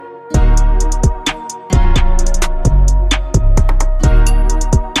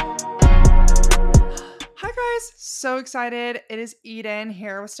so excited. It is Eden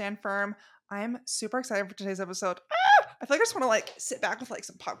here with Stand Firm. I'm super excited for today's episode. I feel like I just want to sit back with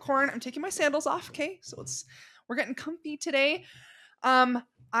some popcorn. I'm taking my sandals off, okay? So we're getting comfy today. Um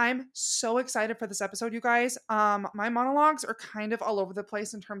I'm so excited for this episode, you guys. My monologues are kind of all over the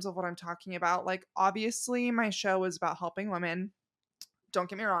place in terms of what I'm talking about. Like obviously my show is about helping women. Don't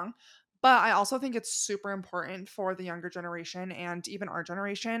get me wrong. But I also think it's super important for the younger generation and even our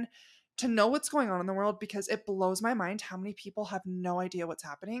generation to know what's going on in the world because it blows my mind how many people have no idea what's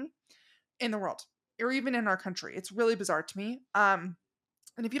happening in the world or even in our country. It's really bizarre to me. And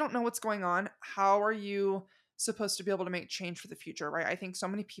if you don't know what's going on, how are you supposed to be able to make change for the future, right? I think so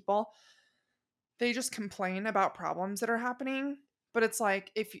many people they just complain about problems that are happening, but it's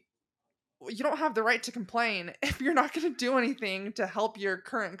like if you don't have the right to complain if you're not going to do anything to help your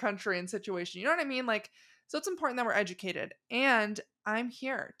current country and situation. You know what I mean? So it's important that we're educated, and I'm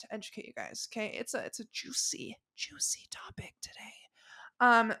here to educate you guys. Okay, it's a juicy topic today.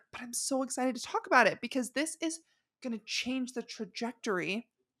 But I'm so excited to talk about it because this is going to change the trajectory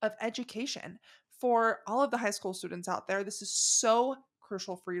of education for all of the high school students out there. This is so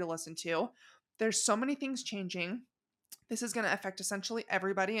crucial for you to listen to. There's so many things changing. This is going to affect essentially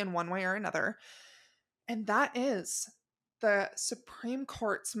everybody in one way or another. And that is the Supreme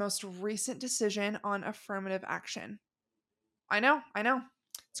Court's most recent decision on affirmative action. I know.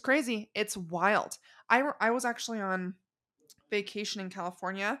 It's crazy. It's wild. I was actually on vacation in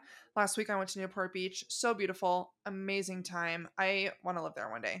California. Last week I went to Newport Beach. So beautiful. Amazing time. I want to live there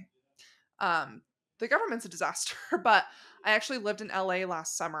one day. Um, the government's a disaster, but I actually lived in LA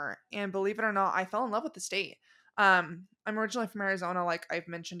last summer, and believe it or not, I fell in love with the state. I'm originally from Arizona, like I've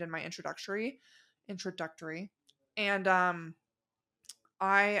mentioned in my introductory, and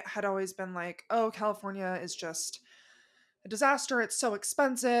I had always been like, oh, California is just a disaster. It's so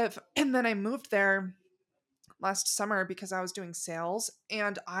expensive. And then I moved there last summer because I was doing sales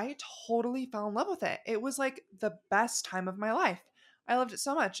and I totally fell in love with it. It was like the best time of my life. I loved it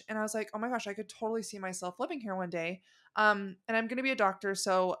so much. And I was like, oh my gosh, I could totally see myself living here one day. And I'm going to be a doctor.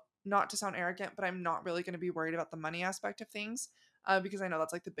 So, not to sound arrogant, but I'm not really going to be worried about the money aspect of things because I know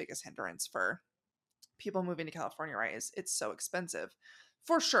that's like the biggest hindrance for people moving to California, right? Is it's so expensive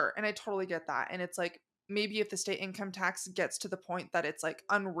for sure. And I totally get that. And it's like, maybe if the state income tax gets to the point that it's like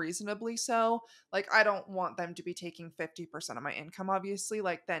unreasonably so, like I don't want them to be taking 50% of my income, obviously,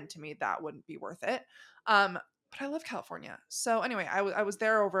 like then to me that wouldn't be worth it. But I love California. So anyway, I was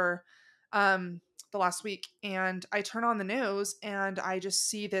there over the last week and I turn on the news and I just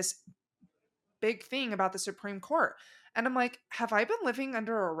see this big thing about the Supreme Court. And I'm like, have I been living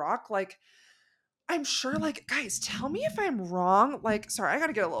under a rock? Like I'm sure, like, guys, tell me if I'm wrong. Like, sorry, I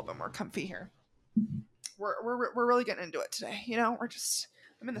gotta get a little bit more comfy here. We're really getting into it today.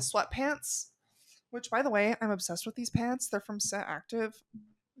 I'm in the sweatpants, which, by the way, I'm obsessed with these pants. They're from Set Active.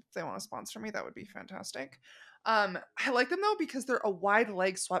 If they want to sponsor me, that would be fantastic. I like them though because they're a wide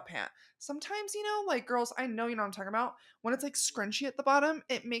leg sweatpant. Sometimes, like girls, I know you know what I'm talking about. When it's like scrunchy at the bottom,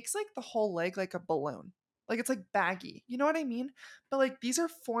 it makes like the whole leg like a balloon. Like it's like baggy. You know what I mean? But like these are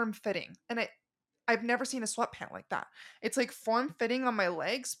form fitting, and I've never seen a sweatpant like that. It's like form fitting on my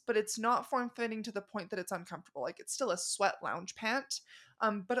legs, but it's not form fitting to the point that it's uncomfortable. Like it's still a sweat lounge pant,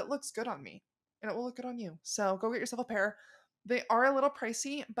 but it looks good on me and it will look good on you. So go get yourself a pair. They are a little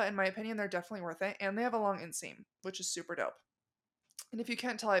pricey, but in my opinion, they're definitely worth it. And they have a long inseam, which is super dope. And if you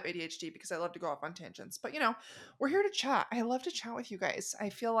can't tell, I have ADHD because I love to go off on tangents. But we're here to chat. I love to chat with you guys. I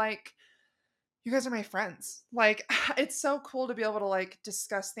feel like you guys are my friends. Like it's so cool to be able to like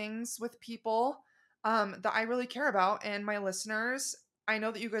discuss things with people that I really care about and my listeners. I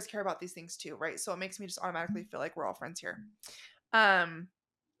know that you guys care about these things too, right? So it makes me just automatically feel like we're all friends here. Um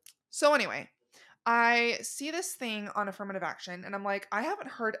so anyway, I see this thing on affirmative action and I'm like, I haven't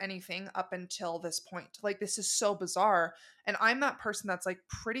heard anything up until this point. Like this is so bizarre and I'm that person that's like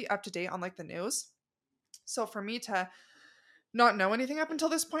pretty up to date on like the news. So for me to not know anything up until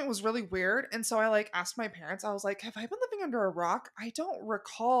this point was really weird. And so I like asked my parents, I was like, have I been living under a rock? I don't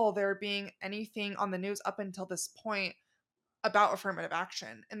recall there being anything on the news up until this point about affirmative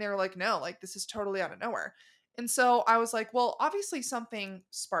action. And they were like, no, like this is totally out of nowhere. And so I was like, well, obviously something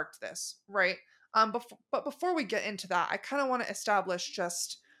sparked this, right? But before we get into that, I kind of want to establish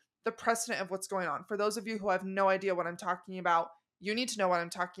just the precedent of what's going on. For those of you who have no idea what I'm talking about, you need to know what I'm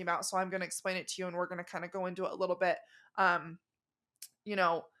talking about. So I'm going to explain it to you and we're going to kind of go into it a little bit. Um, you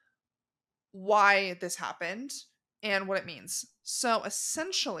know, why this happened and what it means. So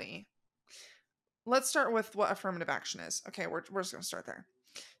essentially, let's start with what affirmative action is. Okay, we're just going to start there.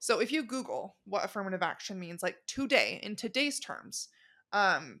 So if you Google what affirmative action means, like today, in today's terms,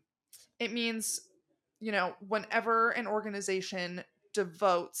 it means whenever an organization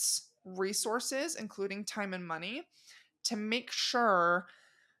devotes resources, including time and money, to make sure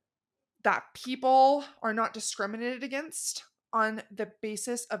that people are not discriminated against on the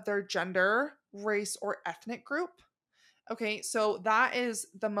basis of their gender, race, or ethnic group. Okay, so that is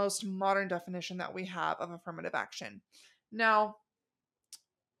the most modern definition that we have of affirmative action. Now,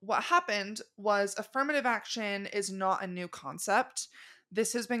 what happened was affirmative action is not a new concept.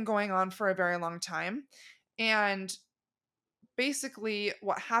 This has been going on for a very long time. And basically,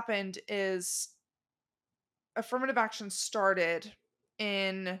 what happened is affirmative action started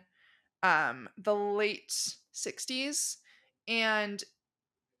in the late 60s. And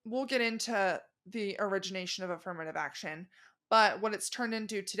we'll get into the origination of affirmative action, but what it's turned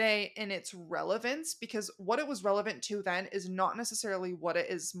into today in its relevance, because what it was relevant to then is not necessarily what it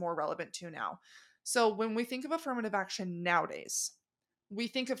is more relevant to now. So when we think of affirmative action nowadays, we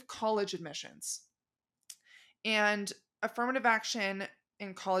think of college admissions. And affirmative action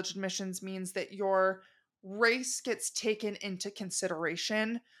in college admissions means that your race gets taken into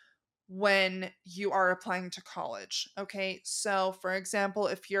consideration when you are applying to college. Okay. So, for example,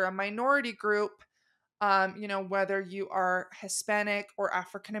 if you're a minority group, whether you are Hispanic or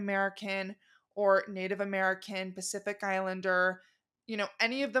African American or Native American, Pacific Islander,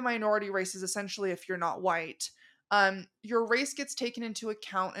 any of the minority races, essentially, if you're not white, your race gets taken into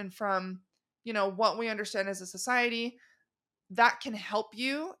account. And from, what we understand as a society, that can help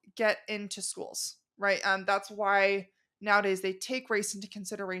you get into schools, right? That's why nowadays they take race into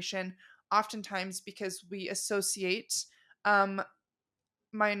consideration, oftentimes because we associate um,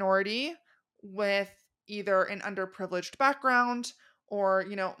 minority with either an underprivileged background or,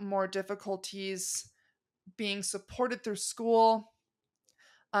 more difficulties being supported through school.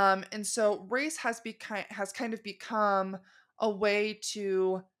 And so race has kind of become a way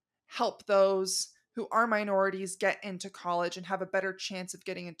to help those who are minorities get into college and have a better chance of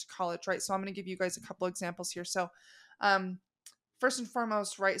getting into college, right? So I'm going to give you guys a couple examples here. So, um, first and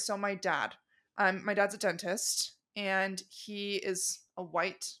foremost, right? So my dad's a dentist, and he is a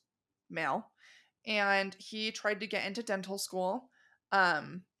white male, and he tried to get into dental school.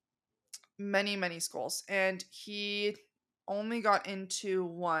 Um, many schools, and he only got into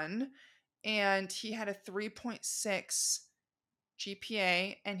one, and he had a 3.6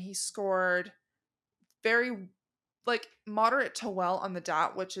 GPA, and he scored very like moderate to well on the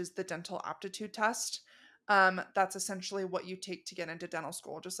DAT, which is the dental aptitude test. That's essentially what you take to get into dental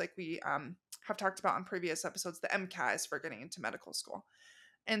school, just like we have talked about in previous episodes. The MCAS for getting into medical school.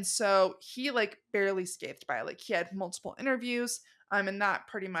 And so he like barely scathed by. Like he had multiple interviews, and that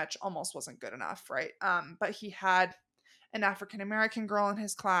pretty much almost wasn't good enough, right? But he had an African American girl in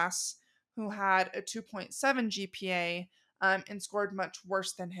his class who had a 2.7 GPA, and scored much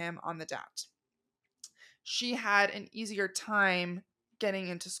worse than him on the DAT. She had an easier time getting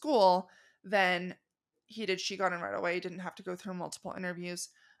into school than he did. She got in right away, didn't have to go through multiple interviews.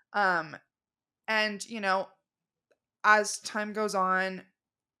 Um, and as time goes on,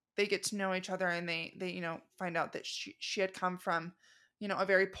 they get to know each other, and they find out that she had come from a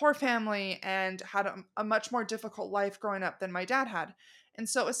very poor family and had a much more difficult life growing up than my dad had. And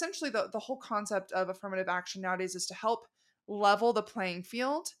so essentially the whole concept of affirmative action nowadays is to help level the playing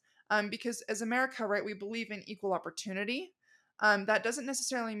field, because as America, right, we believe in equal opportunity. That doesn't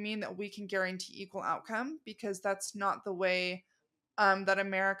necessarily mean that we can guarantee equal outcome, because that's not the way that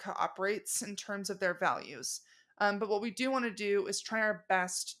America operates in terms of their values. But what we do want to do is try our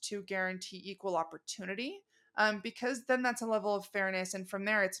best to guarantee equal opportunity, because then that's a level of fairness. And from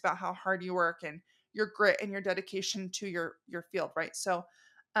there, it's about how hard you work and your grit and your dedication to your field, right? So,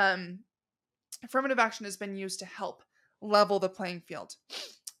 um, affirmative action has been used to help level the playing field.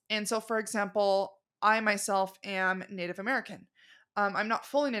 And so, for example, I myself am Native American. I'm not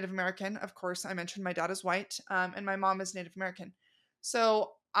fully Native American. Of course, I mentioned my dad is white, and my mom is Native American.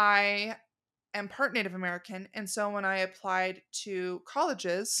 So I am part Native American. And so when I applied to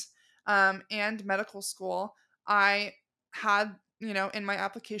colleges, and medical school, I had, in my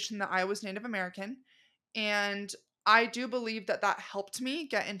application that I was Native American. And I do believe that that helped me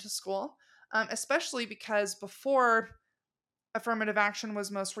get into school, especially because before affirmative action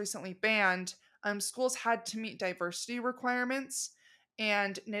was most recently banned, schools had to meet diversity requirements.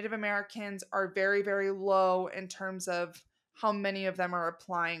 And Native Americans are very, very low in terms of how many of them are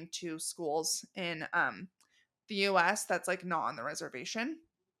applying to schools in the US that's like not on the reservation.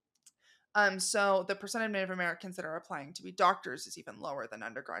 So the percent of Native Americans that are applying to be doctors is even lower than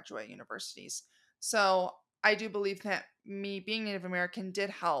undergraduate universities. So I do believe that me being Native American did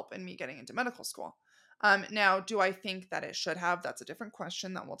help in me getting into medical school. Now, do I think that it should have? That's a different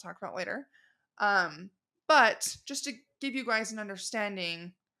question that we'll talk about later. But just to give you guys an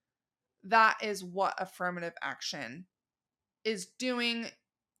understanding, that is what affirmative action is doing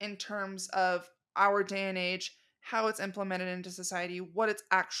in terms of our day and age, how it's implemented into society, what it's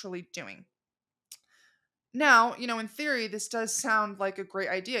actually doing. Now, in theory, this does sound like a great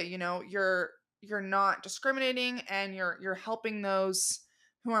idea. You're not discriminating and you're helping those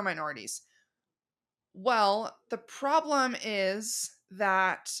who are minorities. Well, the problem is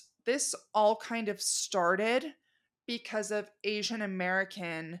that this all kind of started because of Asian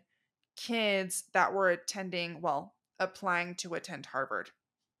American kids that were applying to attend Harvard.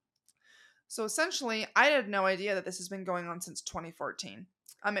 So essentially, I had no idea that this has been going on since 2014.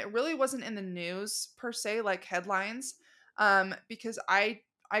 It really wasn't in the news per se, like headlines, because I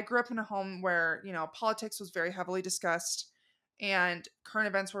grew up in a home where politics was very heavily discussed, and current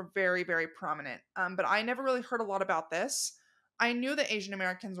events were very very prominent. But I never really heard a lot about this. I knew that Asian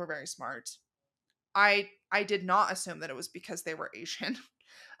Americans were very smart. I did not assume that it was because they were Asian.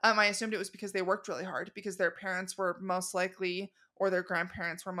 I assumed it was because they worked really hard because their parents were most likely or their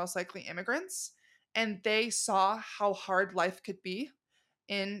grandparents were most likely immigrants, and they saw how hard life could be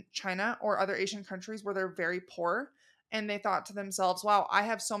in China or other Asian countries where they're very poor, and they thought to themselves, "Wow, I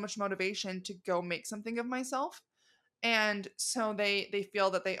have so much motivation to go make something of myself." And so they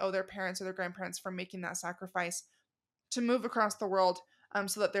feel that they owe their parents or their grandparents for making that sacrifice to move across the world,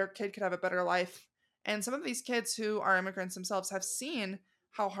 so that their kid could have a better life. And some of these kids who are immigrants themselves have seen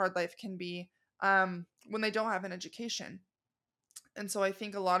how hard life can be, when they don't have an education. And so I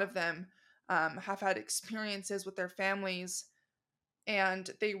think a lot of them have had experiences with their families, and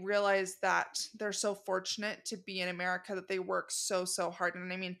they realize that they're so fortunate to be in America, that they work so, so hard.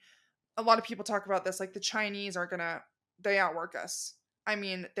 And I mean, a lot of people talk about this, like the Chinese are gonna, they outwork us. I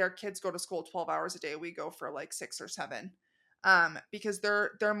mean, their kids go to school 12 hours a day. We go for like 6 or 7, because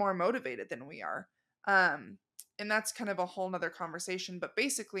they're more motivated than we are. Um, and that's kind of a whole nother conversation. But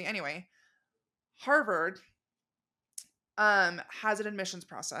basically, anyway, Harvard has an admissions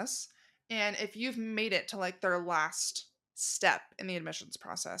process. And if you've made it to like their last step in the admissions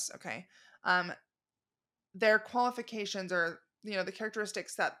process, okay, um, their qualifications are, the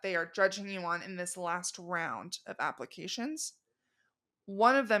characteristics that they are judging you on in this last round of applications.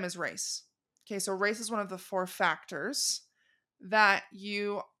 One of them is race. Okay, so race is one of the 4 factors that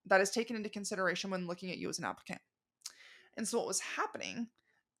is taken into consideration when looking at you as an applicant. And so what was happening,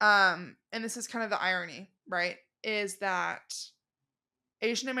 and this is kind of the irony, right, is that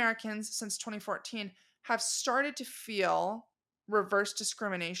Asian Americans since 2014 have started to feel reverse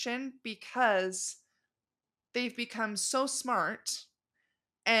discrimination because they've become so smart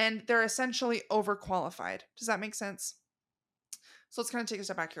and they're essentially overqualified. Does that make sense? So let's kind of take a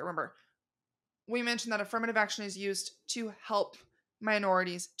step back here. Remember, we mentioned that affirmative action is used to help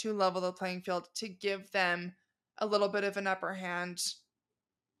minorities to level the playing field, to give them a little bit of an upper hand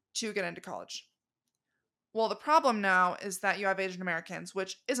to get into college. Well, the problem now is that you have Asian Americans,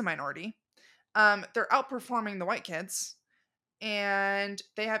 which is a minority. They're outperforming the white kids, and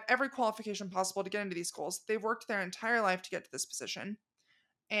they have every qualification possible to get into these schools. They've worked their entire life to get to this position,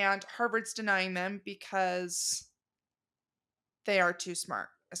 and Harvard's denying them because they are too smart.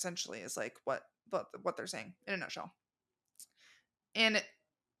 Essentially, is like what they're saying in a nutshell. And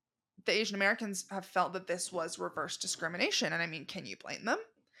the Asian Americans have felt that this was reverse discrimination, and I mean, can you blame them?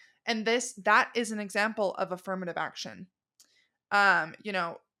 And that is an example of affirmative action. um you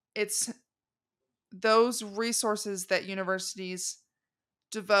know it's those resources that universities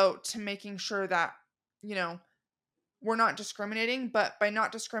devote to making sure that you know we're not discriminating, but by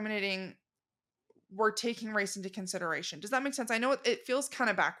not discriminating, we're taking race into consideration. Does that make sense? I know it feels kind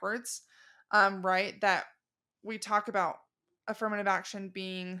of backwards, right, that we talk about affirmative action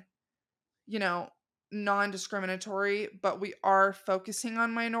being, you know, non-discriminatory, but we are focusing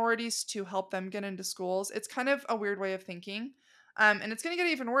on minorities to help them get into schools. It's kind of a weird way of thinking. And it's going to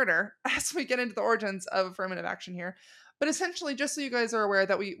get even weirder as we get into the origins of affirmative action here. But essentially, just so you guys are aware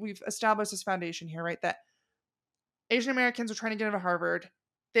that we've established this foundation here, right? That Asian Americans were trying to get into Harvard.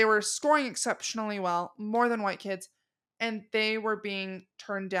 They were scoring exceptionally well, more than white kids, and they were being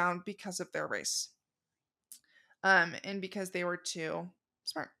turned down because of their race, and because they were too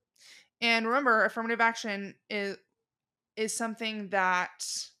smart. And remember, affirmative action is something that,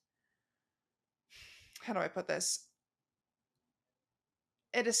 how do I put this?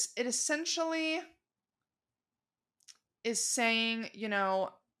 It essentially is saying,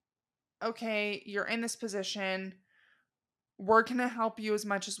 okay, you're in this position. We're going to help you as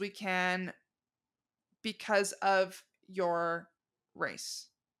much as we can because of your race.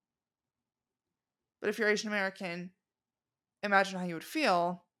 But if you're Asian American, imagine how you would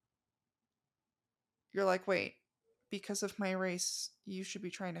feel you're like, wait, because of my race, you should be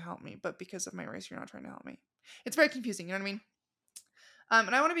trying to help me, but because of my race, you're not trying to help me. It's very confusing, you know what I mean?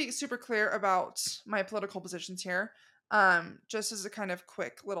 And I want to be super clear about my political positions here. Just as a kind of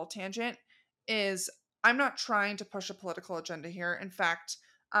quick little tangent, is I'm not trying to push a political agenda here. In fact,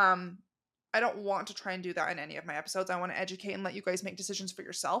 um, I don't want to try and do that in any of my episodes. I want to educate and let you guys make decisions for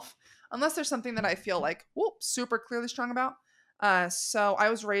yourself, unless there's something that I feel like, whoop, super clearly strong about. So I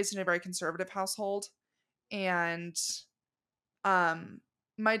was raised in a very conservative household, and um,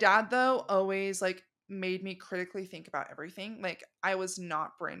 my dad though always like made me critically think about everything. Like I was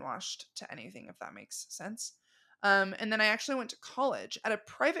not brainwashed to anything, if that makes sense. And then I actually went to college at a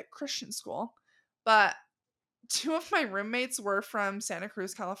private Christian school, but two of my roommates were from Santa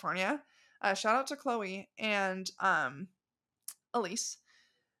Cruz, California. Shout out to Chloe and Elise.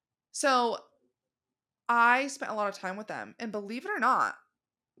 So I spent a lot of time with them, and believe it or not,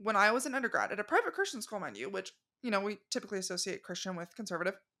 when I was an undergrad at a private Christian school, mind you, which we typically associate Christian with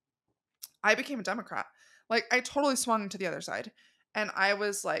conservative, I became a Democrat. Like I totally swung to the other side, and I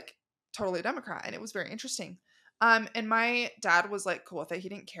was like totally a Democrat, and it was very interesting. And my dad was like cool with it. He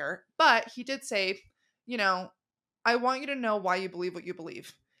didn't care, but he did say, you know, I want you to know why you believe what you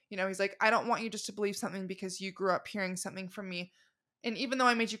believe. He's like, I don't want you just to believe something because you grew up hearing something from me. And even though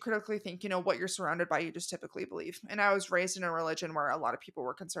I made you critically think, what you're surrounded by, you just typically believe. And I was raised in a religion where a lot of people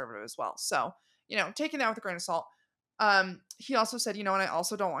were conservative as well. So, taking that with a grain of salt. He also said, and I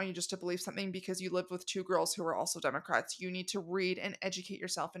also don't want you just to believe something because you lived with two girls who were also Democrats. You need to read and educate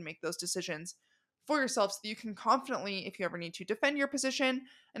yourself and make those decisions for yourself so that you can confidently, if you ever need to, defend your position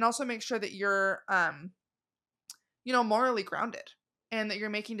and also make sure that you're, morally grounded and that you're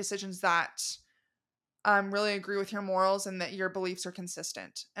making decisions that really agree with your morals and that your beliefs are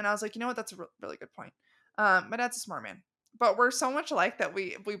consistent. And I was like, you know what? That's a really good point. My dad's a smart man, but we're so much alike that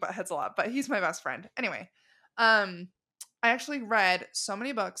we butt heads a lot, but he's my best friend. Anyway, I actually read so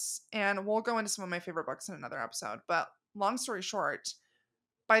many books, and we'll go into some of my favorite books in another episode, but long story short,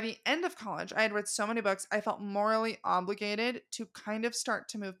 by the end of college, I had read so many books, I felt morally obligated to kind of start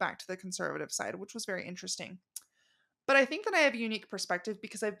to move back to the conservative side, which was very interesting. But I think that I have a unique perspective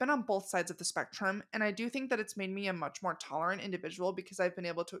because I've been on both sides of the spectrum, and I do think that it's made me a much more tolerant individual because I've been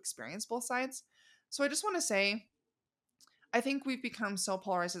able to experience both sides. So I just want to say, I think we've become so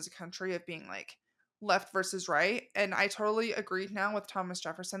polarized as a country of being like left versus right. And I totally agree now with Thomas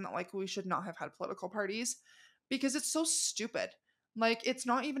Jefferson that like we should not have had political parties because it's so stupid. Like it's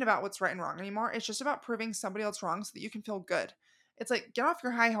not even about what's right and wrong anymore. It's just about proving somebody else wrong so that you can feel good. It's like get off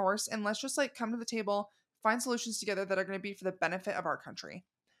your high horse and let's just like come to the table, find solutions together that are going to be for the benefit of our country.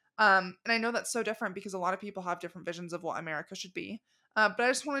 And I know that's so different because a lot of people have different visions of what America should be. But I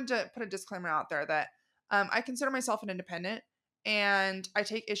just wanted to put a disclaimer out there that I consider myself an independent and I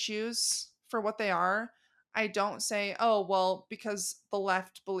take issues for what they are. I don't say, oh, well, because the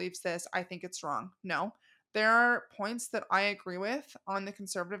left believes this, I think it's wrong. No, there are points that I agree with on the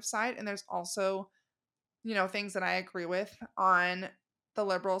conservative side, and there's also, things that I agree with on the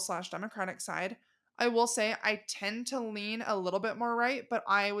liberal slash democratic side. I will say I tend to lean a little bit more right, but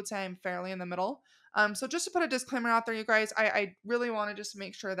I would say I'm fairly in the middle. So just to put a disclaimer out there, you guys, I really want to just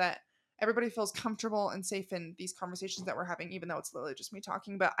make sure that everybody feels comfortable and safe in these conversations that we're having, even though it's literally just me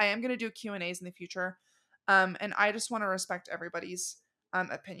talking. But I am going to do Q&As in the future, and I just want to respect everybody's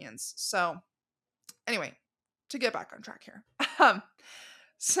opinions. So anyway, to get back on track here.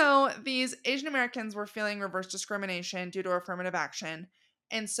 So these Asian Americans were feeling reverse discrimination due to affirmative action.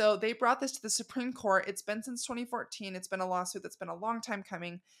 And so they brought this to the Supreme Court. It's been since 2014. It's been a lawsuit that's been a long time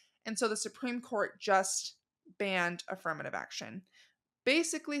coming. And so the Supreme Court just banned affirmative action.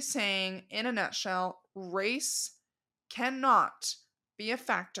 Basically saying, in a nutshell, race cannot be a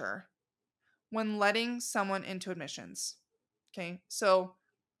factor when letting someone into admissions. Okay, so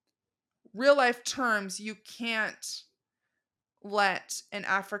real life terms, you can't let an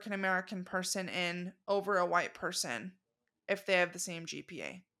African American person in over a white person if they have the same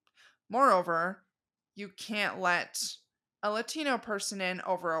GPA. Moreover, you can't let a Latino person in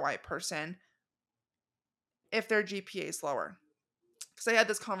over a white person if their GPA is lower. Because I had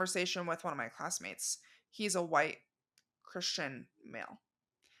this conversation with one of my classmates. He's a white Christian male.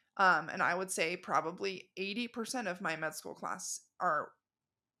 And I would say probably 80% of my med school class are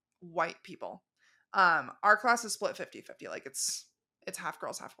white people. Our class is split 50-50. Like it's half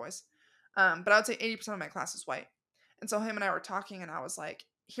girls, half boys. But I would say 80% of my class is white. And so him and I were talking and I was like,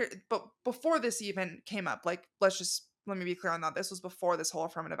 here, but before this even came up, like, let me be clear on that. This was before this whole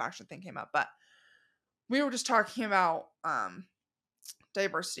affirmative action thing came up, but we were just talking about,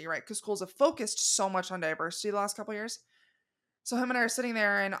 diversity, right? Because schools have focused so much on diversity the last couple of years. So him and I are sitting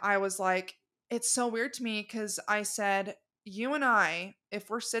there and I was like, it's so weird to me because I said, you and I, if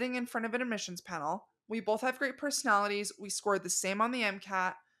we're sitting in front of an admissions panel, we both have great personalities. We scored the same on the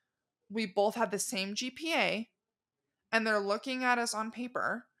MCAT. We both had the same GPA, and they're looking at us on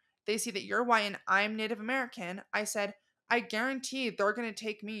paper. They see that you're white and I'm Native American. I said, I guarantee they're going to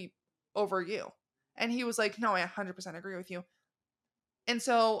take me over you. And he was like, no, I 100% agree with you. And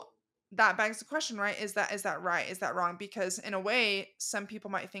so that begs the question, right? Is that right? Is that wrong? Because in a way, some people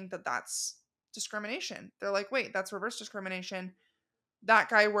might think that that's discrimination. They're like, wait, that's reverse discrimination. That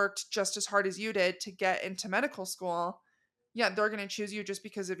guy worked just as hard as you did to get into medical school. Yet they're going to choose you just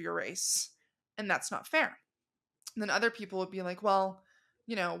because of your race. And that's not fair. And then other people would be like, well,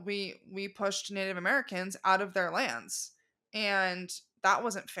 we pushed Native Americans out of their lands, and that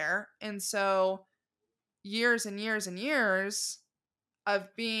wasn't fair. And so years and years and years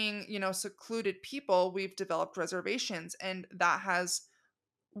of being, secluded people, we've developed reservations, and that has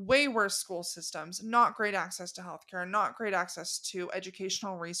way worse school systems, not great access to healthcare, not great access to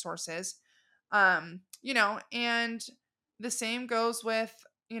educational resources. And the same goes with,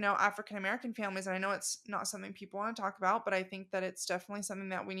 African American families. And I know it's not something people want to talk about, but I think that it's definitely something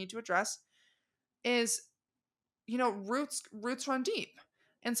that we need to address is, roots run deep.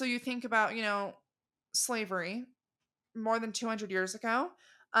 And so you think about, slavery more than 200 years ago.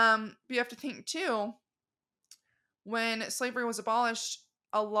 But you have to think too, when slavery was abolished,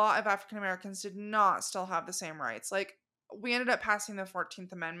 a lot of African Americans did not still have the same rights. Like, we ended up passing the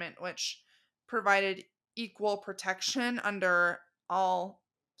 14th Amendment, which provided equal protection under all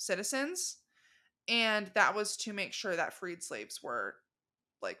citizens. And that was to make sure that freed slaves were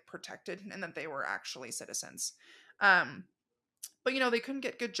like protected and that they were actually citizens. Um, but they couldn't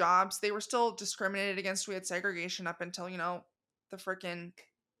get good jobs. They were still discriminated against. We had segregation up until, the freaking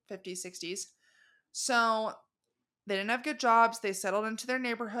 50s, 60s. So they didn't have good jobs. They settled into their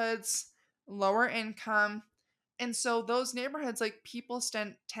neighborhoods, lower income. And so those neighborhoods, like, people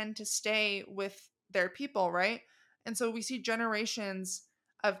tend to stay with their people, right? And so we see generations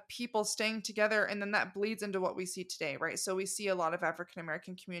of people staying together, and then that bleeds into what we see today, right? So we see a lot of African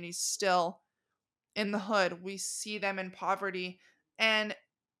American communities still in the hood. We see them in poverty. And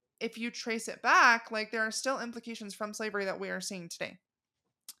if you trace it back, like, there are still implications from slavery that we are seeing today.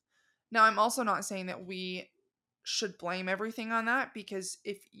 Now, I'm also not saying that we should blame everything on that, because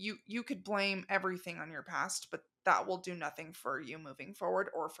if you could blame everything on your past, but that will do nothing for you moving forward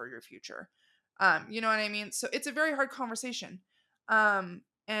or for your future. You know what I mean? So it's a very hard conversation. And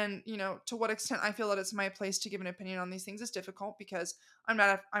to what extent I feel that it's my place to give an opinion on these things is difficult, because I'm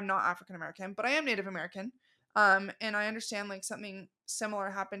not African American, but I am Native American. And I understand, like, something similar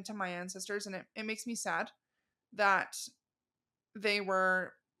happened to my ancestors, and it makes me sad that they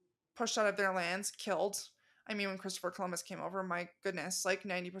were pushed out of their lands, killed. I mean, when Christopher Columbus came over, my goodness, like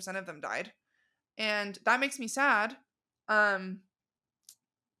 90% of them died. And that makes me sad. Um,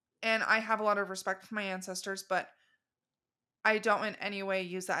 and I have a lot of respect for my ancestors, but I don't in any way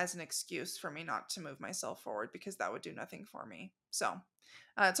use that as an excuse for me not to move myself forward, because that would do nothing for me. So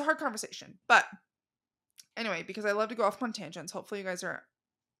it's a hard conversation. But anyway, because I love to go off on tangents, hopefully you guys are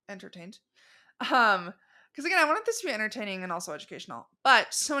entertained. Because again, I wanted this to be entertaining and also educational.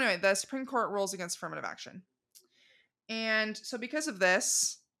 But so anyway, the Supreme Court rules against affirmative action. And so because of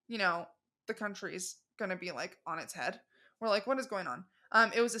this, the country's gonna be like on its head. We're like, what is going on?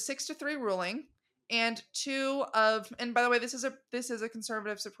 It was a 6-3 ruling, and and by the way, this is a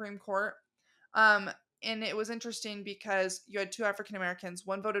conservative Supreme Court. Um, and it was interesting because you had two African Americans,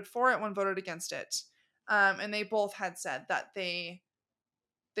 one voted for it, one voted against it. And they both had said that they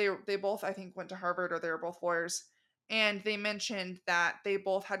both, I think, went to Harvard, or they were both lawyers. And they mentioned that they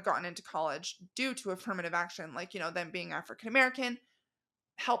both had gotten into college due to affirmative action, like, them being African American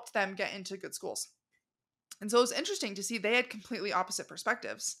helped them get into good schools. And so it was interesting to see they had completely opposite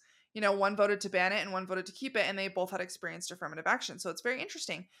perspectives. One voted to ban it and one voted to keep it, and they both had experienced affirmative action. So it's very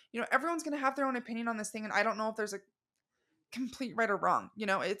interesting. Everyone's going to have their own opinion on this thing, and I don't know if there's a complete right or wrong.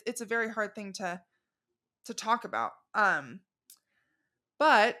 It's a very hard thing to talk about.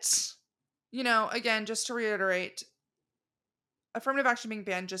 But again, just to reiterate, affirmative action being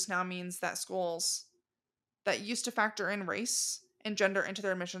banned just now means that schools that used to factor in race and gender into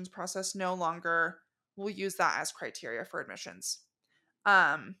their admissions process no longer will use that as criteria for admissions.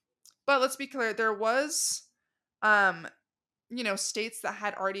 But let's be clear, there was, um, states that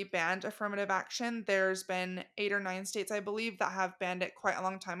had already banned affirmative action. There's been 8 or 9 states, I believe, that have banned it quite a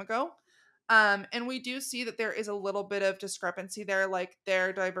long time ago. And we do see that there is a little bit of discrepancy there, like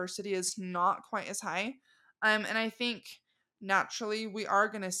their diversity is not quite as high. And I think naturally we are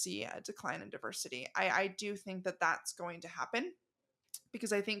going to see a decline in diversity. I do think that that's going to happen,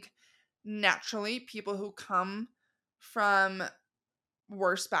 because I think naturally people who come from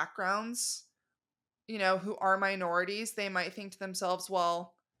worse backgrounds, who are minorities, they might think to themselves,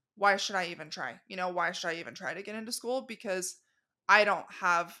 well, why should I even try? Why should I even try to get into school? Because I don't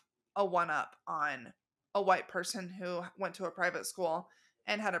have a one up on a white person who went to a private school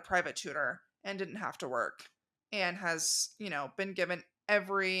and had a private tutor and didn't have to work and has, been given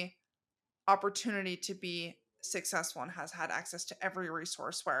every opportunity to be successful and has had access to every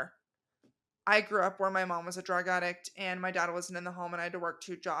resource, where I grew up where my mom was a drug addict and my dad wasn't in the home and I had to work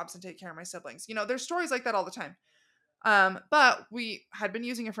 2 jobs and take care of my siblings. There's stories like that all the time. But we had been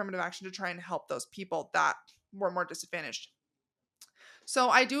using affirmative action to try and help those people that were more disadvantaged. So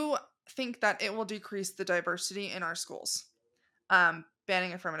I do think that it will decrease the diversity in our schools,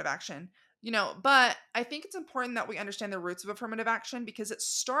 banning affirmative action. But I think it's important that we understand the roots of affirmative action because it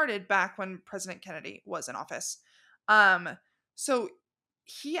started back when President Kennedy was in office. Um, so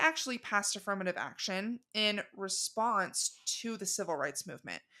he actually passed affirmative action in response to the civil rights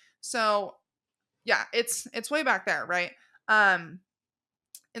movement. So yeah, it's way back there, right? Um,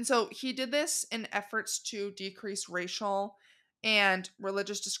 and so he did this in efforts to decrease racial and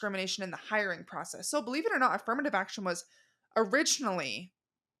religious discrimination in the hiring process. So believe it or not, affirmative action was originally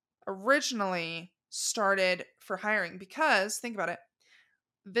started for hiring because think about it.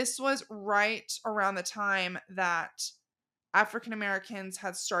 This was right around the time that African Americans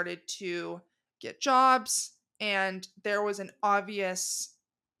had started to get jobs and there was an obvious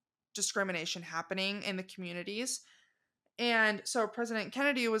discrimination happening in the communities. And so President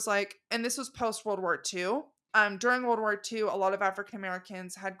Kennedy was like, and this was post World War II. During World War II, a lot of African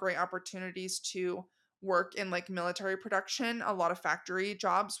Americans had great opportunities to work in like military production. A lot of factory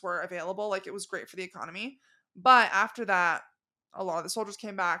jobs were available. Like it was great for the economy. But after that, a lot of the soldiers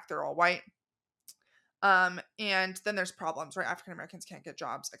came back. They're all white. And then there's problems, right? African Americans can't get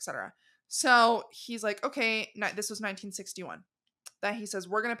jobs, etc. So he's like, okay, this was 1961. That he says,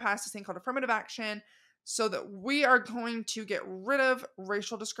 we're going to pass this thing called affirmative action so that we are going to get rid of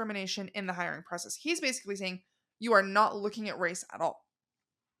racial discrimination in the hiring process. He's basically saying you are not looking at race at all.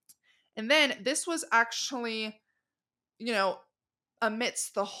 And then this was actually, you know,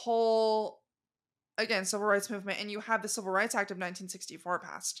 amidst the whole, again, civil rights movement, and you have the Civil Rights Act of 1964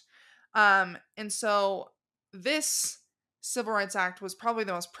 passed. And so this Civil Rights Act was probably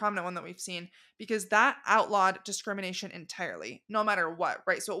the most prominent one that we've seen because that outlawed discrimination entirely, no matter what,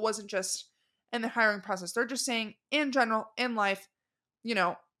 right? So it wasn't just in the hiring process. They're just saying in general, in life, you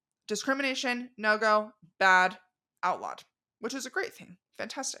know, discrimination, no go, bad, outlawed, which is a great thing.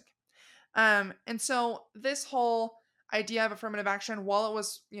 Fantastic. And so this whole idea of affirmative action, while it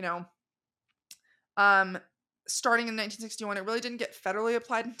was, um, starting in 1961, it really didn't get federally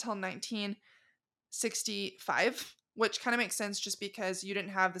applied until 1965, which kind of makes sense just because you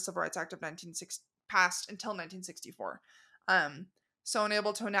didn't have the Civil Rights Act of 1960 passed until 1964. So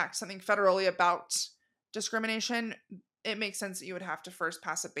unable to enact something federally about discrimination, it makes sense that you would have to first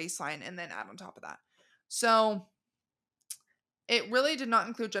pass a baseline and then add on top of that. So it really did not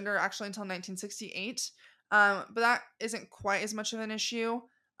include gender actually until 1968, but that isn't quite as much of an issue,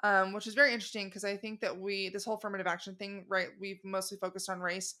 which is very interesting because I think that this whole affirmative action thing, right, we've mostly focused on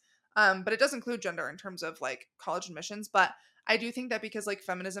race, but it does include gender in terms of like college admissions. But I do think that because like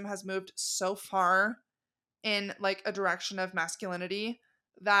feminism has moved so far in like a direction of masculinity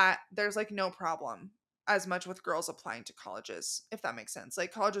that there's like no problem as much with girls applying to colleges, if that makes sense.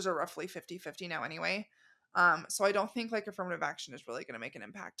 Like colleges are roughly 50-50 now anyway. So I don't think like affirmative action is really going to make an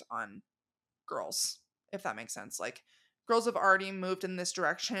impact on girls, if that makes sense. Like girls have already moved in this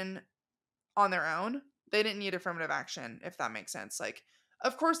direction on their own. They didn't need affirmative action, if that makes sense. Like,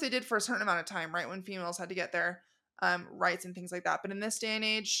 of course they did for a certain amount of time, right? When females had to get their rights and things like that. But in this day and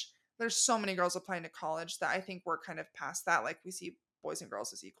age, there's so many girls applying to college that I think we're kind of past that. Like we see boys and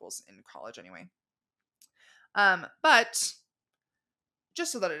girls as equals in college anyway. But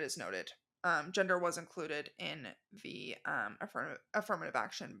just so that it is noted, gender was included in the affirmative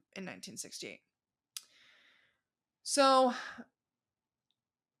action in 1968. So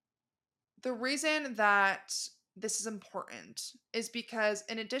the reason that this is important is because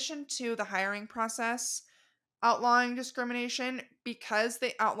in addition to the hiring process outlawing discrimination, because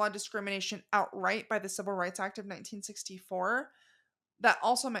they outlawed discrimination outright by the Civil Rights Act of 1964, that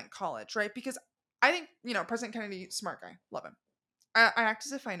also meant college, right? Because I think, President Kennedy, smart guy, love him. I act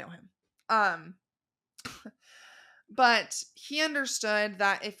as if I know him. Um, but he understood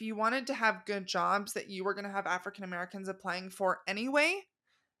that if you wanted to have good jobs that you were going to have African Americans applying for anyway,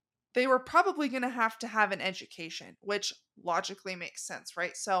 they were probably going to have an education, which logically makes sense,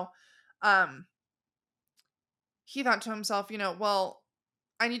 right? So, he thought to himself, well,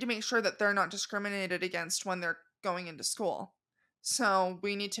 I need to make sure that they're not discriminated against when they're going into school. So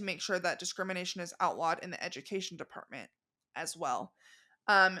we need to make sure that discrimination is outlawed in the education department as well.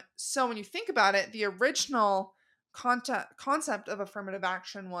 So when you think about it, the original concept of affirmative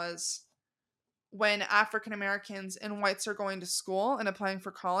action was when African Americans and whites are going to school and applying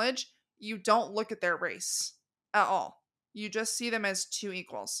for college, you don't look at their race at all. You just see them as two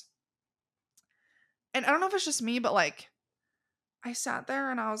equals. And I don't know if it's just me, but like I sat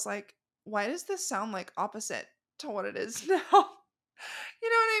there and I was like, why does this sound like opposite to what it is now? You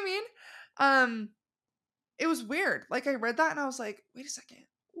know what I mean? It was weird. Like I read that and I was like, wait a second.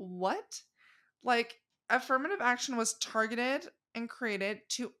 What? Like affirmative action was targeted and created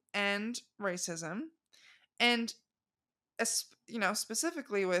to end racism and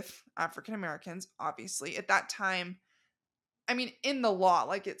specifically with African Americans, obviously. At that time, I mean, in the law,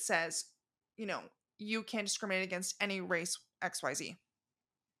 like it says, you know, you can't discriminate against any race XYZ.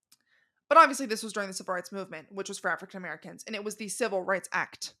 But obviously, this was during the Civil Rights Movement, which was for African Americans, and it was the Civil Rights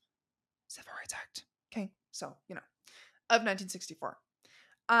Act. Civil Rights Act. Okay, so, of 1964.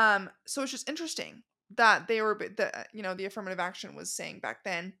 So it's just interesting that the affirmative action was saying back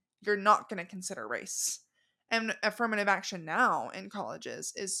then, you're not going to consider race. And affirmative action now in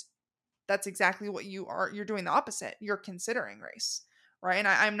colleges that's exactly what you are. You're doing the opposite. You're considering race, right? And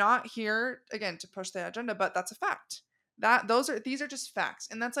I'm not here again to push the agenda, but that's a fact. These are just facts.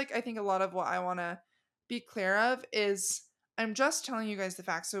 And that's like, I think a lot of what I want to be clear of is I'm just telling you guys the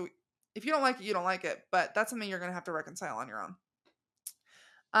facts. So if you don't like it, you don't like it, but that's something you're going to have to reconcile on your own.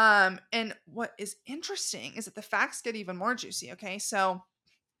 And what is interesting is that the facts get even more juicy. Okay. So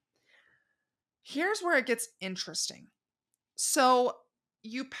here's where it gets interesting. So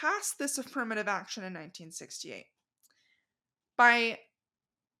you passed this affirmative action in 1968. By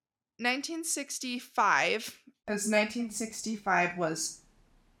 1965, as 1965 was,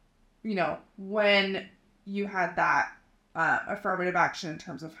 when you had that affirmative action in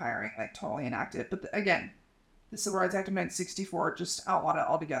terms of hiring, like totally enacted. But again, the Civil Rights Act of 1964 just outlawed it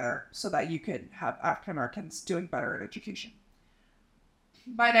altogether so that you could have African Americans doing better in education.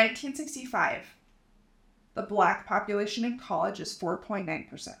 By 1965, the Black population in college is 4.9%.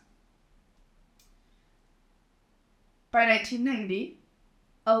 By 1990,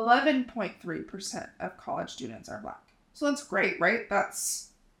 11.3% of college students are Black. So that's great, right?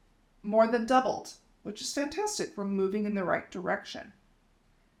 That's more than doubled, which is fantastic. We're moving in the right direction.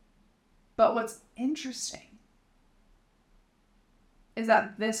 But what's interesting is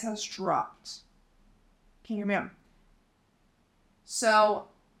that this has dropped. Can you hear me? So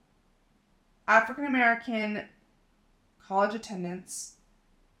African American college attendance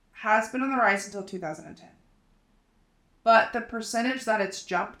has been on the rise until 2010. But the percentage that it's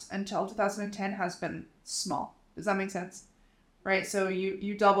jumped until 2010 has been small. Does that make sense? Right? So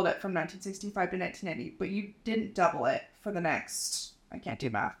you doubled it from 1965 to 1990, but you didn't double it for the next, I can't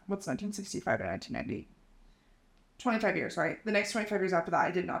do math. What's 1965 to 1990? 25 years, right? The next 25 years after that,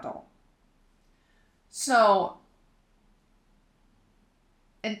 I did not double. So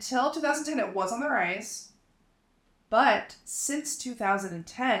until 2010, it was on the rise. But since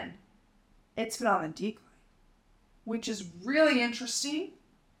 2010, it's been on the decline, which is really interesting.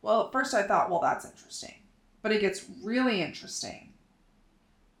 Well, at first I thought, well, that's interesting. But it gets really interesting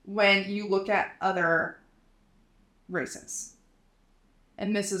when you look at other races.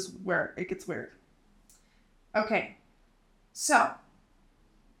 And this is where it gets weird. Okay, so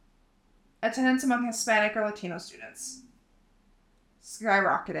attendance among Hispanic or Latino students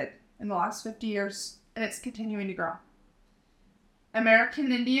skyrocketed in the last 50 years, and it's continuing to grow.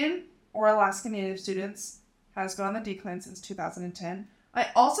 American Indian or Alaska Native students has been on the decline since 2010. I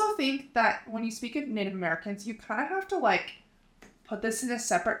also think that when you speak of Native Americans, you kind of have to put this in a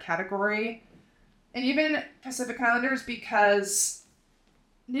separate category, and even Pacific Islanders, because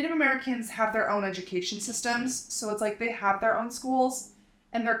Native Americans have their own education systems. So it's like they have their own schools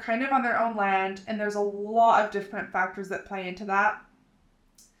and they're kind of on their own land. And there's a lot of different factors that play into that.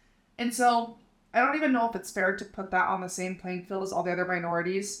 And so I don't even know if it's fair to put that on the same playing field as all the other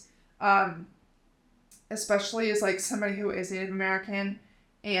minorities. Especially as somebody who is Native American.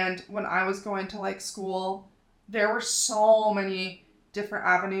 And when I was going to school, there were so many different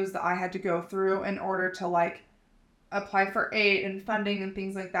avenues that I had to go through in order to apply for aid and funding and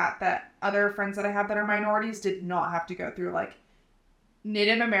things like that other friends that I have that are minorities did not have to go through.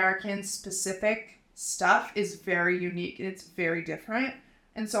 Native American specific stuff is very unique and it's very different.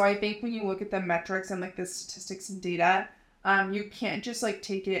 And so I think when you look at the metrics and the statistics and data, you can't just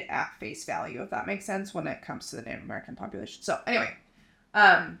take it at face value, if that makes sense, when it comes to the Native American population. So anyway,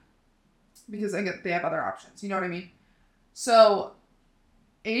 because they have other options, you know what I mean? So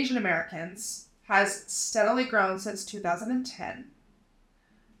Asian Americans has steadily grown since 2010.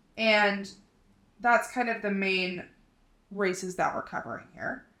 And that's kind of the main races that we're covering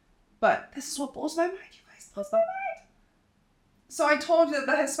here. But this is what blows my mind, you guys. Blows my mind. So I told you that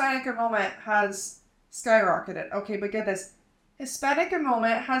the Hispanic enrollment has skyrocketed. Okay, but get this. Hispanic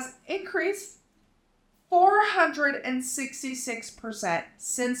enrollment has increased 466%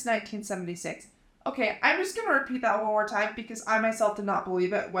 since 1976. Okay, I'm just going to repeat that one more time because I myself did not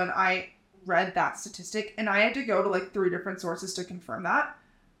believe it when I read that statistic, and I had to go to like 3 different sources to confirm that.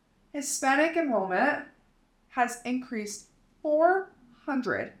 Hispanic enrollment has increased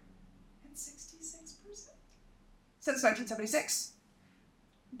 466% since 1976.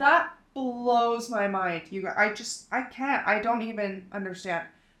 That blows my mind. I can't. I don't even understand.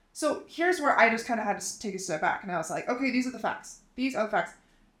 So here's where I just kind of had to take a step back, and I was like, okay, these are the facts. These are the facts.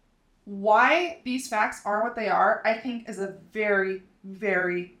 Why these facts are what they are, I think, is a very,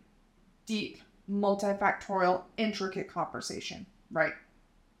 very deep, multifactorial, intricate conversation, right?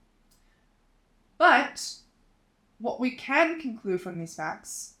 But what we can conclude from these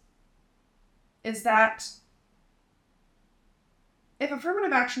facts is that if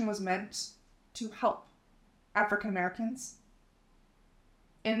affirmative action was meant to help African Americans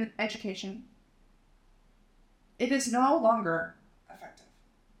in education, it is no longer effective.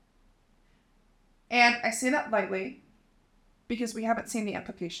 And I say that lightly because we haven't seen the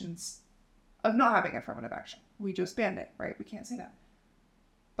implications of not having affirmative action. We just banned it, right? We can't say that.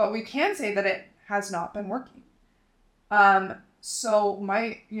 But we can say that it has not been working. So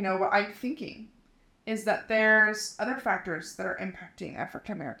what I'm thinking is that there's other factors that are impacting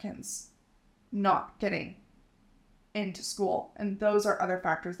African Americans not getting into school. And those are other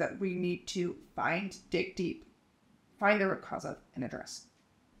factors that we need to dig deep, find the root cause of, and address.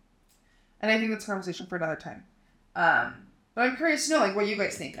 And I think that's a conversation for another time. But I'm curious to know, like, what you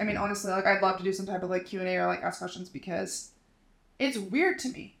guys think. I mean, honestly, like, I'd love to do some type of, like, Q&A or, like, ask questions because it's weird to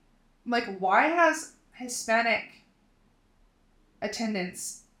me. Like, why has Hispanic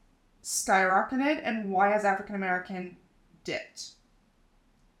attendance skyrocketed and why has African American dipped?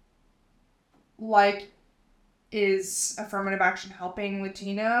 Like, is affirmative action helping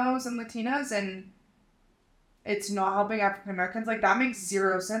Latinos and Latinas and it's not helping African Americans? Like, that makes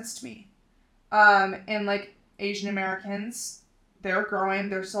zero sense to me. And like Asian Americans, they're growing,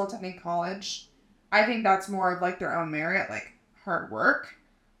 they're still attending college. I think that's more of like their own merit, like hard work.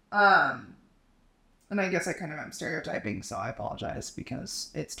 And I guess I kind of am stereotyping, so I apologize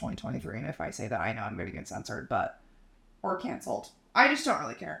because it's 2023, and if I say that, I know I'm going to get censored, or canceled. I just don't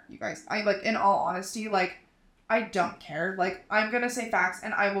really care, you guys. In all honesty, like, I don't care. Like, I'm going to say facts,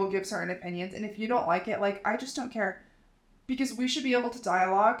 and I will give certain opinions, and if you don't like it, like, I just don't care. Because we should be able to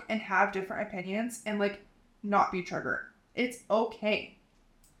dialogue and have different opinions and, like, not be triggered. It's okay.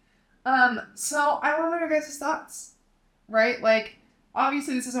 So I want to know your guys' thoughts, right? Like,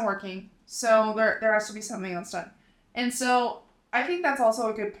 obviously this isn't working. So there has to be something else done. And so I think that's also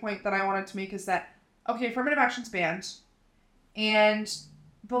a good point that I wanted to make is that, okay, affirmative action's banned.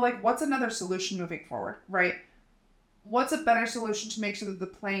 But like, what's another solution moving forward, right? What's a better solution to make sure that the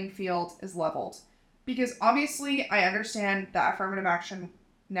playing field is leveled? Because obviously I understand that affirmative action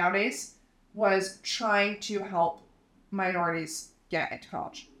nowadays was trying to help minorities get into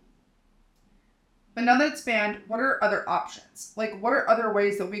college. But now that it's banned, what are other options? Like, what are other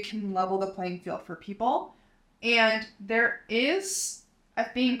ways that we can level the playing field for people? And there is a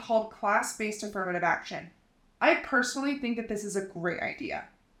thing called class-based affirmative action. I personally think that this is a great idea.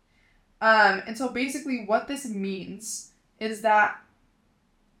 And so basically what this means is that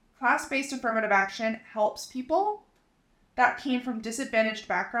class-based affirmative action helps people that came from disadvantaged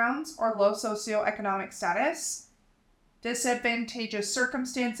backgrounds or low socioeconomic status, disadvantageous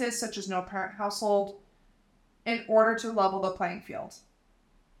circumstances such as no parent household, in order to level the playing field.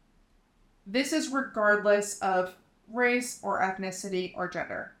 This is regardless of race or ethnicity or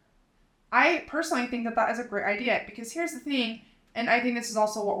gender. I personally think that that is a great idea because here's the thing, and I think this is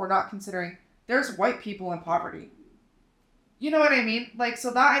also what we're not considering. There's white people in poverty. You know what I mean? Like,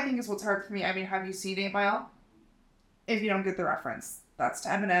 so that I think is what's hard for me. I mean, have you seen 8 Mile? If you don't get the reference, that's to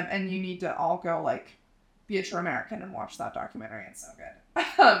Eminem, and you need to all go, like, be a true American and watch that documentary. It's so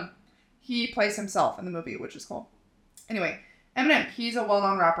good. He plays himself in the movie, which is cool. Anyway, Eminem, he's a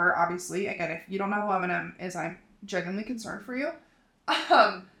well-known rapper, obviously. Again, if you don't know who Eminem is, I'm genuinely concerned for you.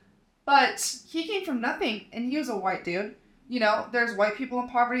 But he came from nothing, and he was a white dude. You know, there's white people in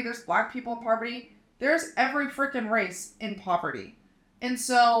poverty, there's black people in poverty, there's every freaking race in poverty. And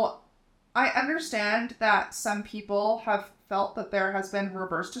so I understand that some people have felt that there has been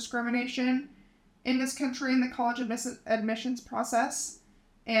reverse discrimination in this country in the college admissions process.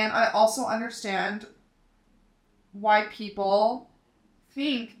 And I also understand why people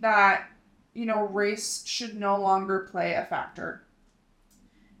think that, race should no longer play a factor.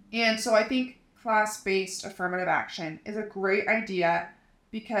 And so I think class-based affirmative action is a great idea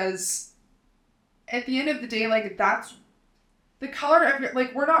because at the end of the day, like, that's the color of your,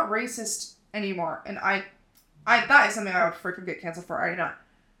 like, we're not racist anymore. And I that is something I would freaking get canceled for. I know.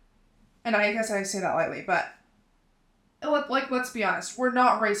 And I guess I say that lightly, but like, let's be honest, we're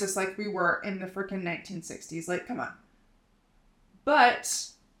not racist like we were in the freaking 1960s. Like, come on. But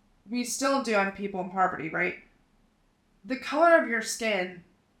we still do on people in poverty, right? The color of your skin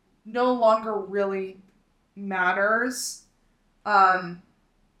no longer really matters.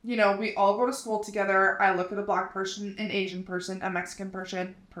 We all go to school together. I look at a black person, an Asian person, a Mexican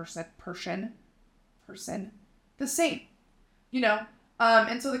person, the same,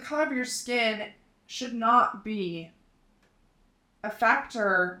 and so the color of your skin should not be a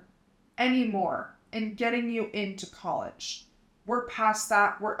factor anymore in getting you into college. We're past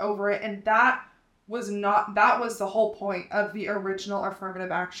that. We're over it. And that was the whole point of the original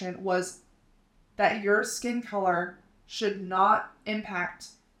affirmative action, was that your skin color should not impact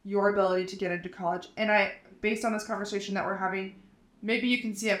your ability to get into college. And based on this conversation that we're having, maybe you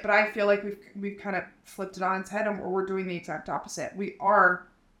can see it, but I feel like we've kind of flipped it on its head, and we're doing the exact opposite. We are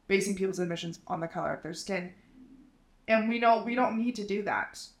basing people's admissions on the color of their skin. And we don't need to do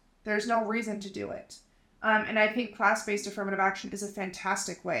that. There's no reason to do it. And I think class-based affirmative action is a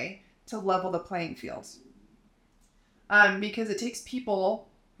fantastic way to level the playing field. Because it takes people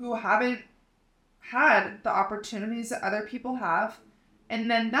who haven't had the opportunities that other people have, and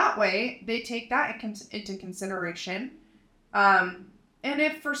then that way they take that into consideration. And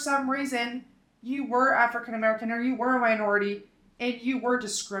if for some reason you were African American or you were a minority and you were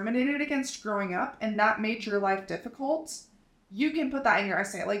discriminated against growing up and that made your life difficult, you can put that in your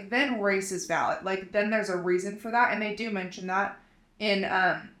essay. Like, then race is valid. Like, then there's a reason for that. And they do mention that in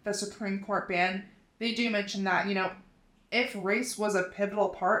the Supreme Court ban. They do mention that, if race was a pivotal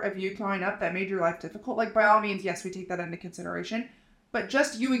part of you growing up that made your life difficult, like, by all means, yes, we take that into consideration. But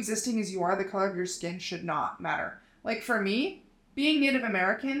just you existing as you are, the color of your skin should not matter. Like, for me, being Native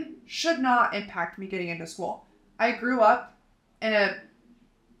American should not impact me getting into school. I grew up in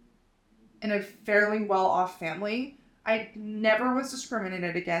a fairly well-off family. I never was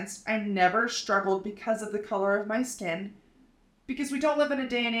discriminated against. I never struggled because of the color of my skin, because we don't live in a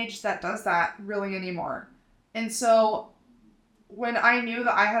day and age that does that really anymore. And so when I knew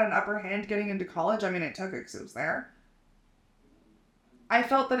that I had an upper hand getting into college, I mean, I took it because it was there. I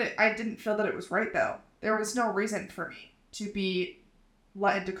didn't feel that it was right, though. There was no reason for me to be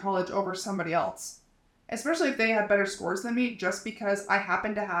let into college over somebody else, especially if they had better scores than me, just because I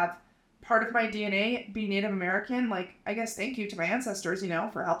happen to have part of my DNA be Native American. Like, I guess thank you to my ancestors,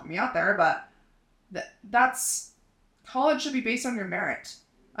 for helping me out there, but college should be based on your merit.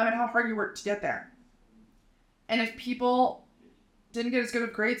 I mean, how hard you work to get there. And if people didn't get as good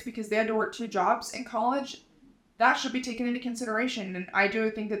of grades because they had to work 2 jobs in college, that should be taken into consideration. And I do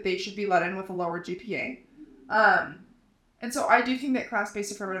think that they should be let in with a lower GPA. And so I do think that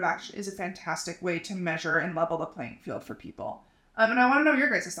class-based affirmative action is a fantastic way to measure and level the playing field for people. And I want to know your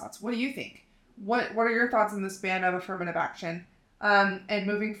guys' thoughts. What do you think? What are your thoughts on this ban of affirmative action? And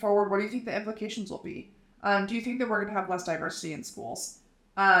moving forward, what do you think the implications will be? Do you think that we're going to have less diversity in schools?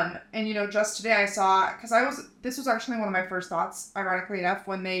 And just today I saw, because this was actually one of my first thoughts, ironically enough,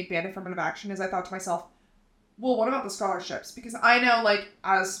 when they banned affirmative action, is I thought to myself, well, what about the scholarships? Because I know, like,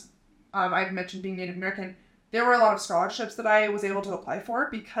 as I've mentioned being Native American, there were a lot of scholarships that I was able to apply for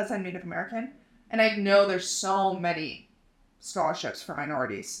because I'm Native American. And I know there's so many scholarships for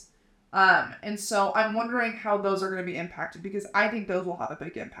minorities. And so I'm wondering how those are going to be impacted, because I think those will have a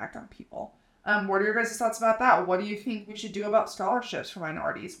big impact on people. What are your guys' thoughts about that? What do you think we should do about scholarships for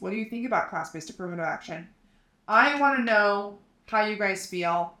minorities? What do you think about class-based affirmative action? I want to know how you guys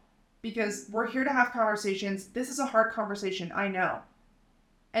feel, because we're here to have conversations. This is a hard conversation, I know.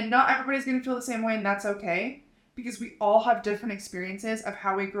 And not everybody's going to feel the same way, and that's okay, because we all have different experiences of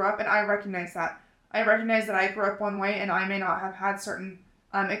how we grew up, and I recognize that. I recognize that I grew up one way, and I may not have had certain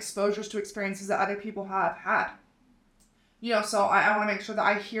exposures to experiences that other people have had. So I want to make sure that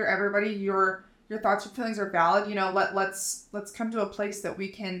I hear everybody. Your thoughts and feelings are valid. Let's come to a place that we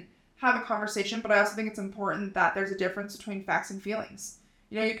can have a conversation, but I also think it's important that there's a difference between facts and feelings.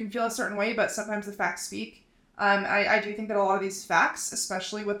 You can feel a certain way, but sometimes the facts speak. I do think that a lot of these facts,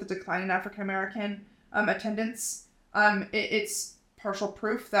 especially with the decline in African American attendance, it's partial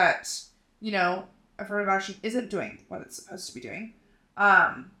proof that, affirmative action isn't doing what it's supposed to be doing.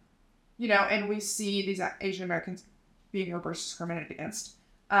 And we see these Asian Americans being reverse discriminated against.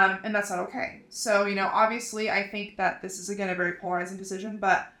 And that's not okay. So, obviously I think that this is, again, a very polarizing decision,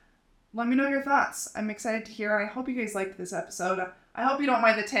 but let me know your thoughts. I'm excited to hear. I hope you guys liked this episode. I hope you don't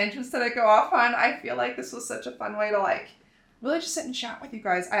mind the tangents that I go off on. I feel like this was such a fun way to really just sit and chat with you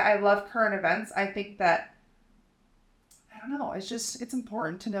guys. I love current events. I think that, I don't know, it's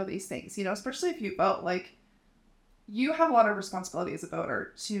important to know these things, especially if you vote. You have a lot of responsibility as a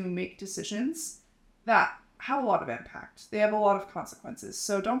voter to make decisions that have a lot of impact. They have a lot of consequences.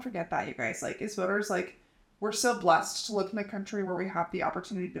 So don't forget that, you guys. As voters, we're so blessed to live in a country where we have the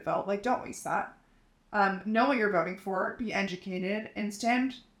opportunity to vote. Don't waste that. Know what you're voting for, be educated, and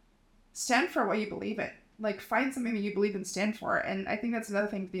stand for what you believe in. Find something that you believe and stand for. And I think that's another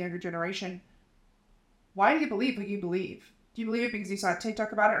thing for the younger generation. Why do you believe what you believe? Do you believe it because you saw a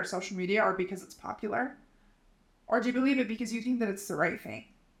TikTok about it or social media, or because it's popular? Or do you believe it because you think that it's the right thing?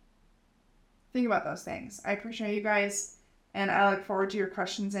 Think about those things. I appreciate you guys, and I look forward to your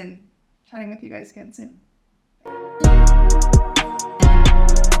questions and chatting with you guys again soon.